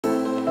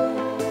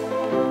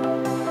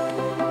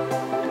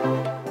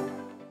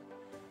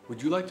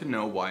Would you like to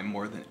know why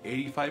more than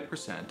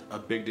 85%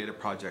 of big data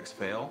projects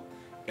fail?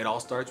 It all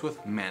starts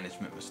with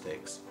management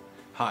mistakes.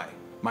 Hi,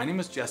 my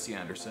name is Jesse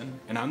Anderson,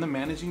 and I'm the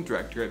Managing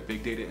Director at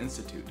Big Data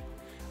Institute.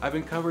 I've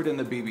been covered in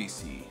the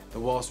BBC, the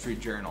Wall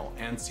Street Journal,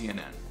 and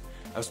CNN.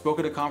 I've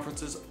spoken at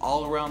conferences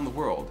all around the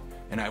world,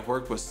 and I've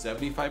worked with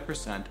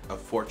 75%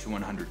 of Fortune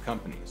 100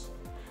 companies.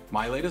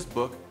 My latest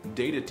book,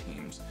 Data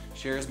Teams,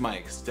 shares my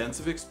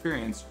extensive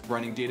experience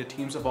running data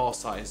teams of all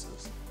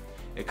sizes.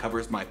 It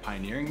covers my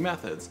pioneering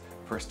methods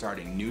for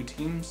starting new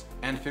teams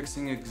and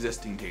fixing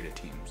existing data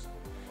teams.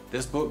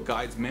 This book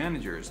guides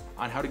managers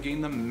on how to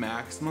gain the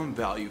maximum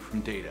value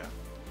from data.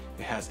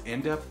 It has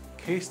in-depth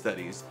case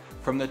studies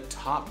from the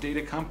top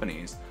data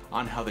companies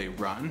on how they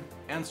run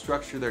and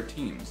structure their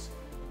teams.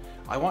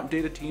 I want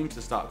data teams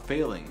to stop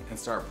failing and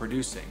start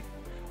producing.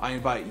 I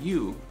invite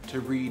you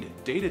to read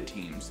Data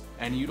Teams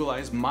and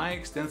utilize my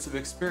extensive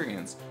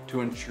experience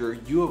to ensure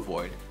you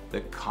avoid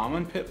the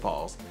common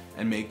pitfalls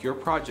and make your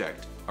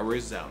project a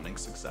resounding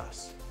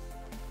success.